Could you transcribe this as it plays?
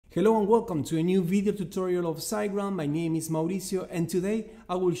Hello and welcome to a new video tutorial of SiteGround. My name is Mauricio and today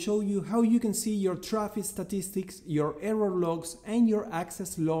I will show you how you can see your traffic statistics, your error logs and your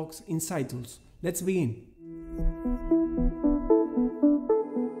access logs in SiteTools. Let's begin.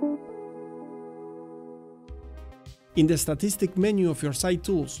 In the statistic menu of your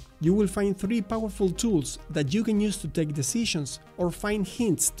SiteTools, you will find three powerful tools that you can use to take decisions or find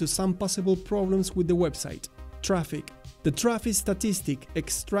hints to some possible problems with the website. Traffic. The traffic statistic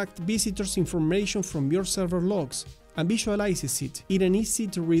extracts visitors' information from your server logs and visualizes it in an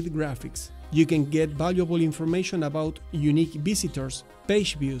easy-to-read graphics. You can get valuable information about unique visitors,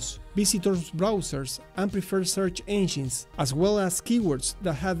 page views, visitors' browsers, and preferred search engines, as well as keywords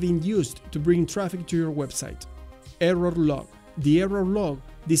that have been used to bring traffic to your website. Error log. The error log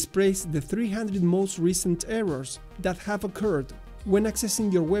displays the 300 most recent errors that have occurred when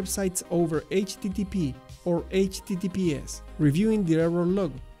accessing your websites over HTTP or HTTPS. Reviewing the error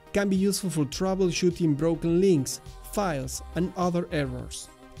log can be useful for troubleshooting broken links, files, and other errors.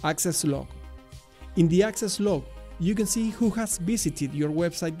 Access log. In the access log, you can see who has visited your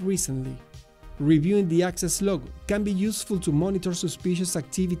website recently. Reviewing the access log can be useful to monitor suspicious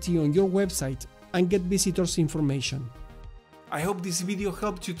activity on your website and get visitors' information. I hope this video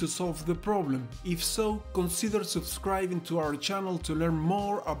helped you to solve the problem. If so, consider subscribing to our channel to learn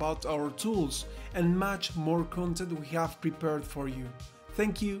more about our tools and much more content we have prepared for you.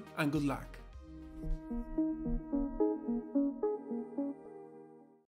 Thank you and good luck.